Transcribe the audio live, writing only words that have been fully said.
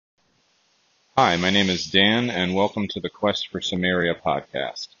Hi, my name is Dan, and welcome to the Quest for Samaria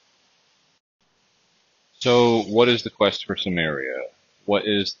podcast. So, what is the Quest for Samaria? What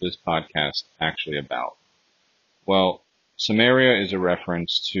is this podcast actually about? Well, Samaria is a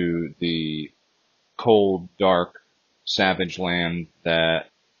reference to the cold, dark, savage land that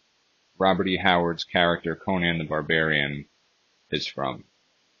Robert E. Howard's character Conan the Barbarian is from.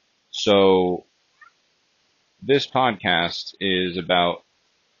 So, this podcast is about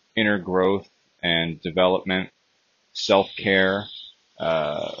inner growth and development, self-care,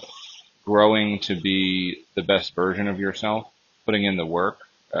 uh, growing to be the best version of yourself, putting in the work,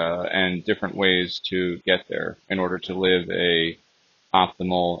 and different ways to get there in order to live a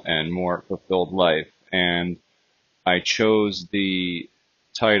optimal and more fulfilled life. And I chose the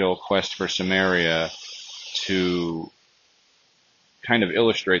title Quest for Samaria to kind of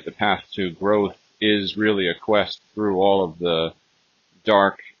illustrate the path to growth is really a quest through all of the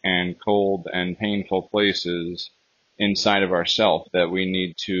dark and cold and painful places inside of ourself that we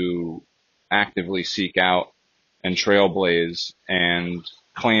need to actively seek out and trailblaze and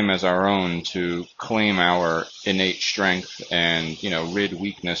claim as our own, to claim our innate strength and, rid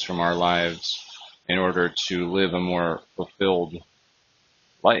weakness from our lives in order to live a more fulfilled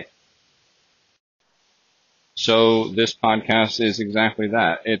life. So this podcast is exactly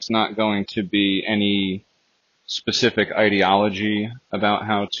that. It's not going to be any specific ideology about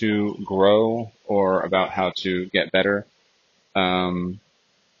how to grow or about how to get better.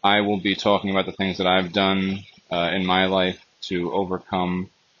 I will be talking about the things that I've done in my life to overcome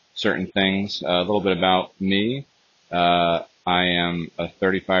certain things. A little bit about me. I am a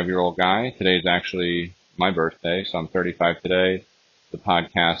 35-year-old guy. Today is actually my birthday, so I'm 35 today. The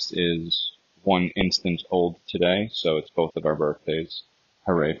podcast is one instant old today, so it's both of our birthdays.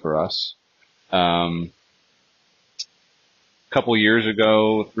 Hooray for us. Couple years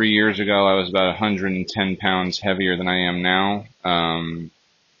ago, 3 years ago, I was about 110 pounds heavier than I am now.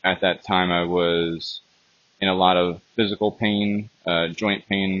 At that time, I was in a lot of physical pain, joint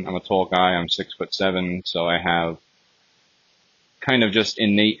pain. I'm a tall guy. I'm 6'7", so I have kind of just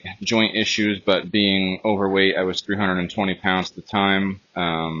innate joint issues. But being overweight, I was 320 pounds at the time.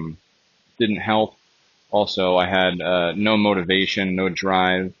 Didn't help. Also, I had no motivation, no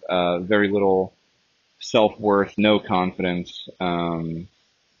drive, very little self-worth, no confidence, and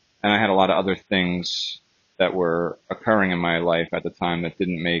I had a lot of other things that were occurring in my life at the time that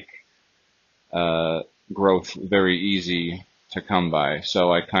didn't make growth very easy to come by.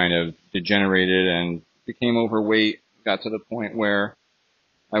 So I kind of degenerated and became overweight, got to the point where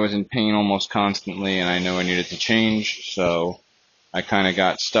I was in pain almost constantly, and I knew I needed to change. So I kind of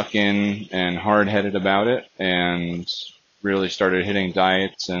got stuck in and hard-headed about it, and really started hitting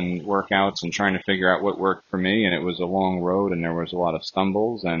diets and workouts and trying to figure out what worked for me. And it was a long road, and there was a lot of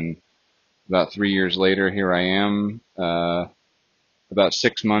stumbles. And about 3 years later, here I am, about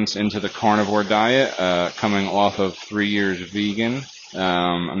 6 months into the carnivore diet, coming off of 3 years vegan.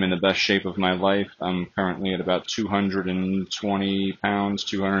 I'm in the best shape of my life. I'm currently at about 220 pounds,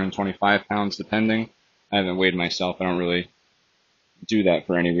 225 pounds, depending. I haven't weighed myself. I don't really do that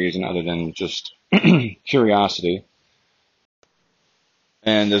for any reason other than just curiosity.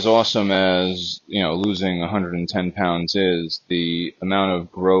 And as awesome as, losing 110 pounds is, the amount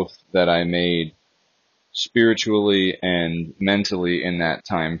of growth that I made spiritually and mentally in that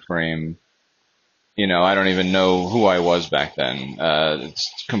time frame, I don't even know who I was back then. It's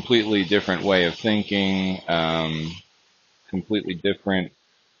a completely different way of thinking, completely different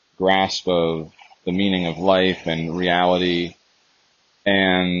grasp of the meaning of life and reality.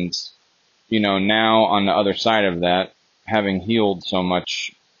 And, now on the other side of that, having healed so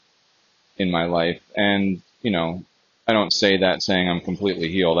much in my life, and, I don't say that saying I'm completely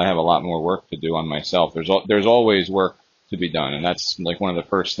healed. I have a lot more work to do on myself. There's always work to be done, and that's like one of the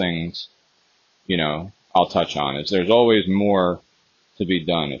first things, I'll touch on, is there's always more to be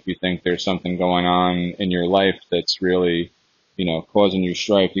done. If you think there's something going on in your life that's really, causing you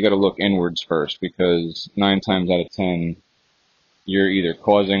strife, you got to look inwards first, because 9 times out of 10, you're either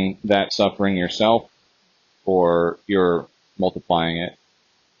causing that suffering yourself or you're multiplying it.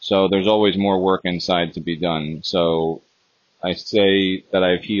 So there's always more work inside to be done. So I say that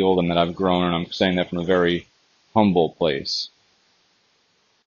I've healed and that I've grown, and I'm saying that from a very humble place.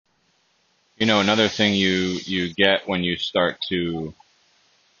 Another thing you get when you start to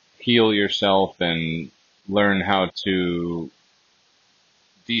heal yourself and learn how to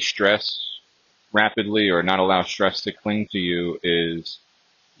de-stress rapidly or not allow stress to cling to you is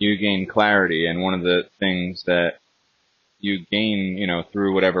you gain clarity. And one of the things that you gain,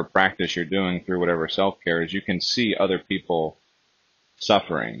 through whatever practice you're doing, through whatever self-care, is you can see other people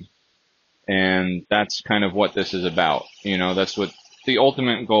suffering. And that's kind of what this is about. That's what the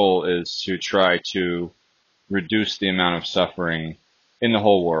ultimate goal is, to try to reduce the amount of suffering in the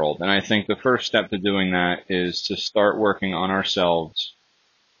whole world. And I think the first step to doing that is to start working on ourselves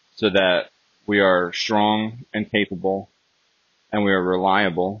so that we are strong and capable and we are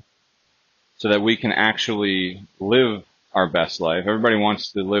reliable so that we can actually live our best life. Everybody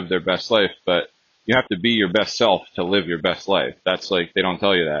wants to live their best life, but you have to be your best self to live your best life. That's like, they don't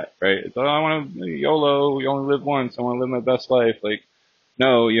tell you that, right? It's, oh, I want to YOLO, you only live once, I want to live my best life. Like,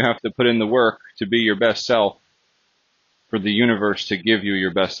 no, you have to put in the work to be your best self for the universe to give you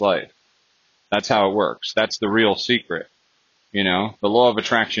your best life. That's how it works. That's the real secret. The law of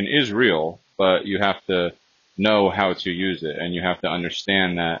attraction is real, but you have to know how to use it, and you have to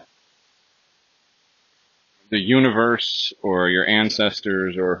understand that the universe or your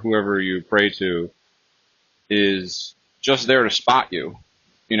ancestors or whoever you pray to is just there to spot you.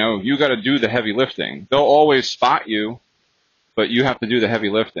 You got to do the heavy lifting. They'll always spot you, but you have to do the heavy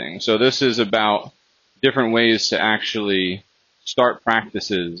lifting. So this is about different ways to actually start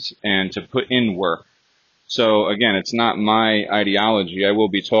practices and to put in work. So again, it's not my ideology. I will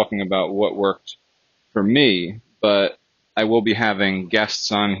be talking about what worked for me, but I will be having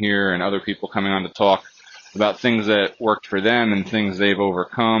guests on here and other people coming on to talk about things that worked for them and things they've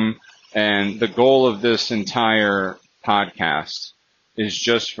overcome. And the goal of this entire podcast is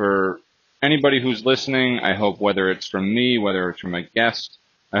just for anybody who's listening. I hope, whether it's from me, whether it's from a guest,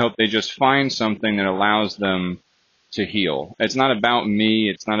 I hope they just find something that allows them to heal. It's not about me.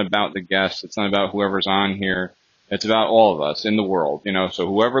 It's not about the guests. It's not about whoever's on here. It's about all of us in the world, so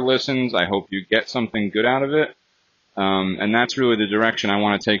whoever listens, I hope you get something good out of it. And that's really the direction I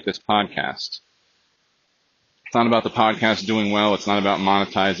want to take this podcast. It's not about the podcast doing well. It's not about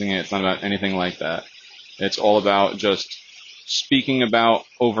monetizing it. It's not about anything like that. It's all about just speaking about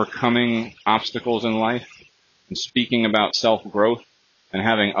overcoming obstacles in life and speaking about self-growth and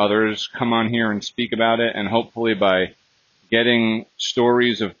having others come on here and speak about it. And hopefully by getting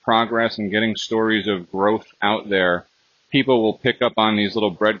stories of progress and getting stories of growth out there, people will pick up on these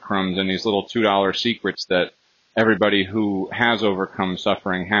little breadcrumbs and these little $2 secrets that everybody who has overcome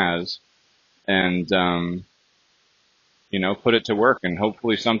suffering has. And, put it to work, and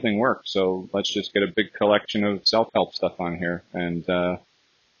hopefully something works. So let's just get a big collection of self-help stuff on here, and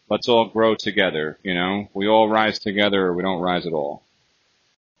let's all grow together. We all rise together, or we don't rise at all.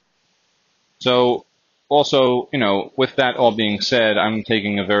 So also, with that all being said, I'm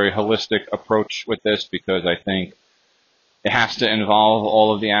taking a very holistic approach with this because I think it has to involve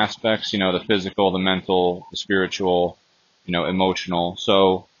all of the aspects, the physical, the mental, the spiritual, emotional.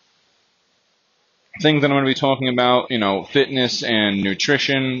 So things that I'm going to be talking about, fitness and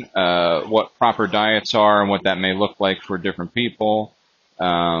nutrition, what proper diets are and what that may look like for different people,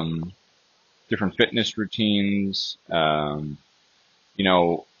 different fitness routines,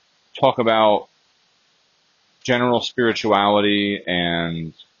 talk about general spirituality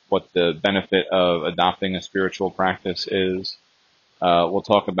and what the benefit of adopting a spiritual practice is. We'll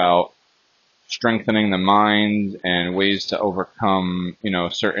talk about strengthening the mind and ways to overcome,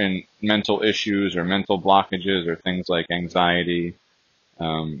 certain mental issues or mental blockages or things like anxiety,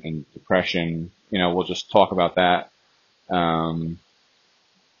 and depression. We'll just talk about that. And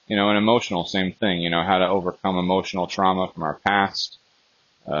emotional, same thing, how to overcome emotional trauma from our past,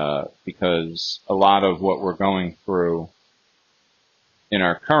 because a lot of what we're going through in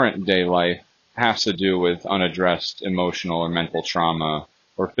our current day life has to do with unaddressed emotional or mental trauma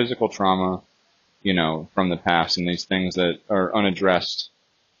or physical trauma, from the past, and these things that are unaddressed,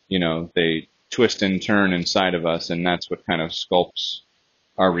 they twist and turn inside of us, and that's what kind of sculpts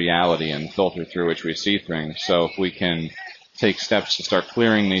our reality and filter through which we see things. So if we can take steps to start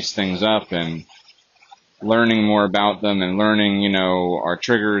clearing these things up and learning more about them and learning, our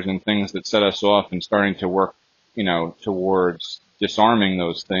triggers and things that set us off and starting to work, towards disarming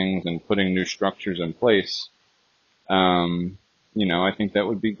those things and putting new structures in place, I think that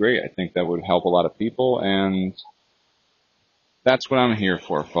would be great. I think that would help a lot of people, and that's what I'm here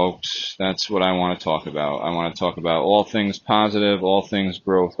for, folks. That's what I want to talk about. I want to talk about all things positive, all things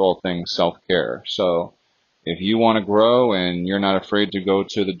growth, all things self-care. So if you want to grow and you're not afraid to go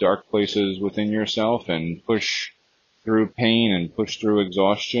to the dark places within yourself and push through pain and push through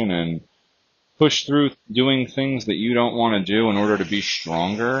exhaustion and push through doing things that you don't want to do in order to be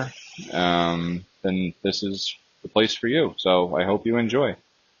stronger, then this is the place for you. So I hope you enjoy.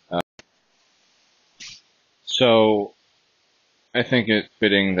 So I think it's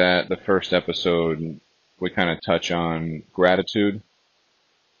fitting that the first episode we kind of touch on gratitude.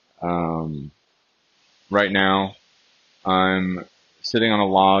 Right now I'm sitting on a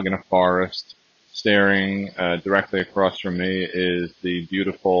log in a forest, staring directly across from me is the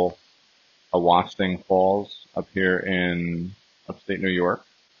beautiful Awasting Falls up here in upstate New York.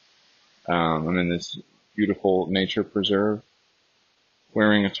 I'm in this beautiful nature preserve,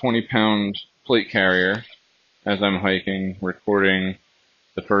 wearing a 20-pound plate carrier as I'm hiking, recording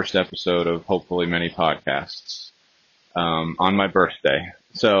the first episode of hopefully many podcasts on my birthday.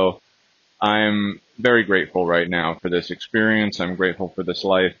 So I'm very grateful right now for this experience. I'm grateful for this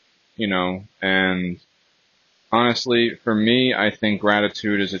life, and honestly, for me, I think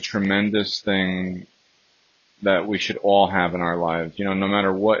gratitude is a tremendous thing that we should all have in our lives. No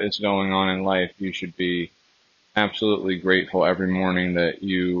matter what is going on in life, you should be absolutely grateful every morning that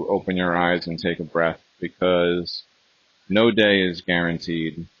you open your eyes and take a breath, because no day is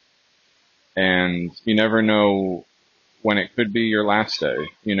guaranteed, and you never know when it could be your last day,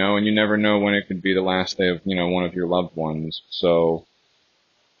 and you never know when it could be the last day of, one of your loved ones. So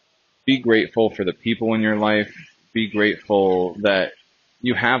be grateful for the people in your life. Be grateful that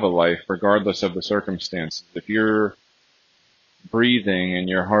you have a life regardless of the circumstances. If you're breathing and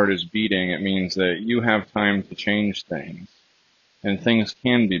your heart is beating, it means that you have time to change things, and things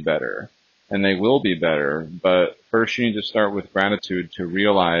can be better, and they will be better. But first you need to start with gratitude to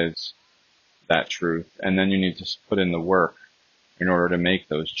realize that truth, and then you need to put in the work in order to make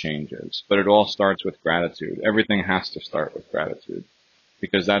those changes. But it all starts with gratitude. Everything has to start with gratitude,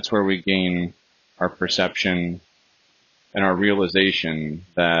 because that's where we gain our perception and our realization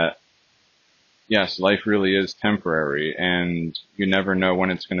that, yes, life really is temporary, and you never know when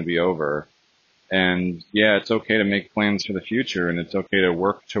it's going to be over. And yeah, it's okay to make plans for the future, and it's okay to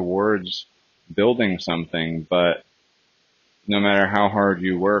work towards building something, but no matter how hard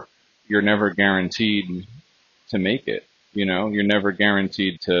you work, you're never guaranteed to make it. You're never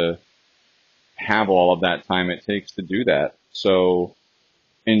guaranteed to have all of that time it takes to do that. So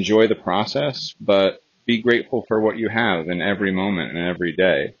enjoy the process, but be grateful for what you have in every moment and every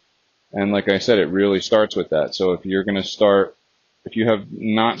day. And like I said, it really starts with that. So if you have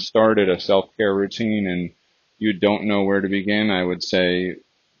not started a self-care routine and you don't know where to begin, I would say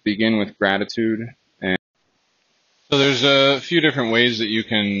begin with gratitude. And so there's a few different ways that you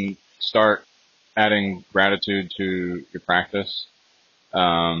can start adding gratitude to your practice.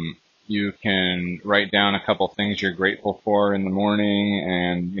 You can write down a couple things you're grateful for in the morning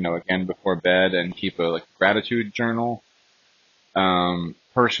and, again before bed, and keep a gratitude journal.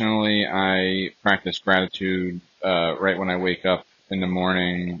 Personally, I practice gratitude right when I wake up in the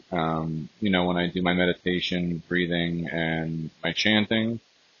morning, when I do my meditation, breathing, and my chanting.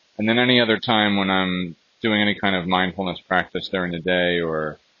 And then any other time when I'm doing any kind of mindfulness practice during the day,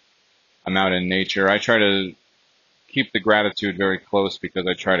 or I'm out in nature, I try to keep the gratitude very close, because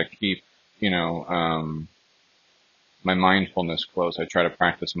I try to keep, my mindfulness close. I try to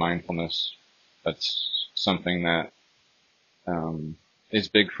practice mindfulness. That's something that is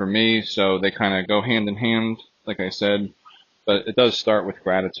big for me. So they kind of go hand in hand, like I said, but it does start with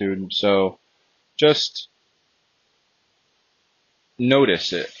gratitude. So just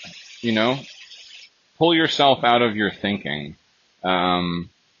notice it, pull yourself out of your thinking.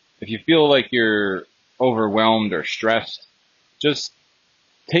 If you feel like you're overwhelmed or stressed, just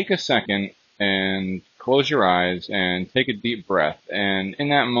take a second and close your eyes and take a deep breath. And in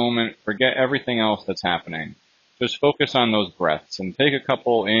that moment, forget everything else that's happening. Just focus on those breaths and take a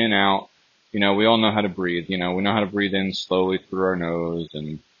couple in, out. We all know how to breathe. We know how to breathe in slowly through our nose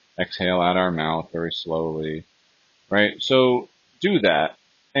and exhale out our mouth very slowly, right? So do that.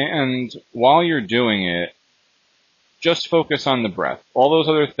 And while you're doing it, just focus on the breath. All those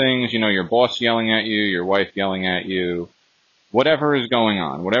other things, your boss yelling at you, your wife yelling at you, whatever is going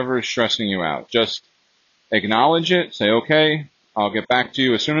on, whatever is stressing you out, just acknowledge it. Say, okay, I'll get back to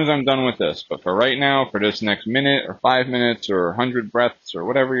you as soon as I'm done with this. But for right now, for this next minute or 5 minutes or 100 breaths or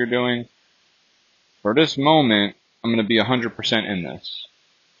whatever you're doing, for this moment, I'm going to be 100% in this.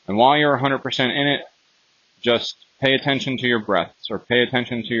 And while you're 100% in it, just pay attention to your breaths, or pay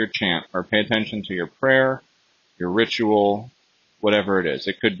attention to your chant, or pay attention to your prayer, your ritual, whatever it is.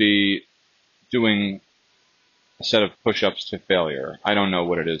 It could be doing a set of push-ups to failure. I don't know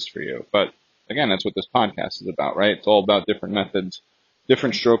what it is for you. But again, that's what this podcast is about, right? It's all about different methods,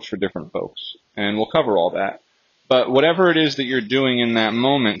 different strokes for different folks. And we'll cover all that. But whatever it is that you're doing in that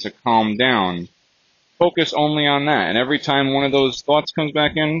moment to calm down, focus only on that. And every time one of those thoughts comes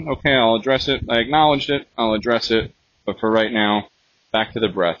back in, okay, I'll address it. I acknowledged it. I'll address it. But for right now, back to the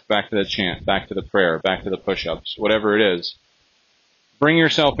breath, back to the chant, back to the prayer, back to the push-ups, whatever it is. Bring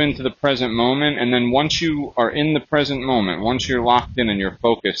yourself into the present moment, and then once you are in the present moment, once you're locked in and you're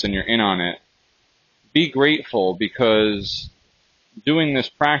focused and you're in on it, be grateful, because doing this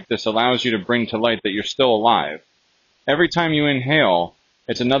practice allows you to bring to light that you're still alive. Every time you inhale,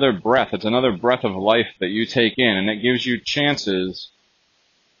 it's another breath. It's another breath of life that you take in, and it gives you chances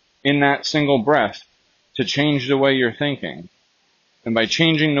in that single breath to change the way you're thinking. And by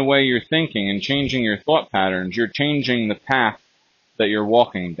changing the way you're thinking and changing your thought patterns, you're changing the path that you're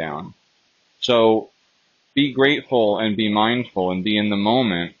walking down. So be grateful and be mindful and be in the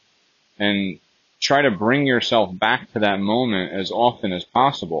moment and try to bring yourself back to that moment as often as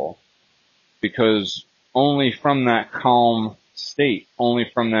possible, because only from that calm state, only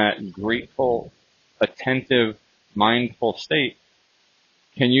from that grateful, attentive, mindful state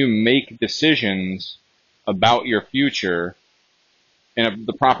can you make decisions about your future in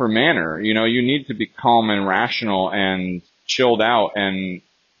the proper manner. You know, you need to be calm and rational and chilled out and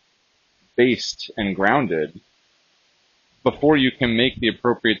based and grounded before you can make the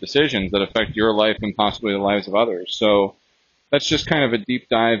appropriate decisions that affect your life and possibly the lives of others. So that's just kind of a deep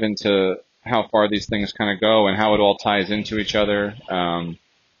dive into how far these things kind of go and how it all ties into each other.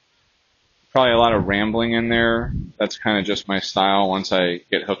 Probably a lot of rambling in there. That's kind of just my style. Once I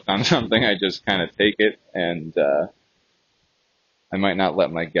get hooked on something, I just kind of take it, and I might not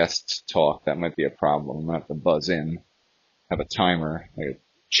let my guests talk. That might be a problem. I'm going to have to buzz in, have a timer, like a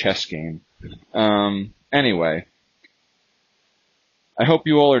chess game. Anyway, I hope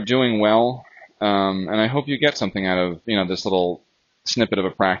you all are doing well, and I hope you get something out of, this little snippet of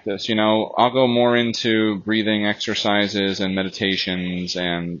a practice. I'll go more into breathing exercises and meditations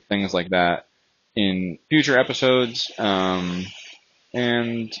and things like that in future episodes, and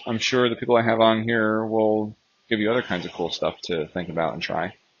I'm sure the people I have on here will give you other kinds of cool stuff to think about and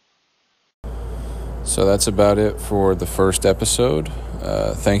try. So that's about it for the first episode.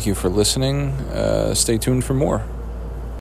 Thank you for listening. Stay tuned for more.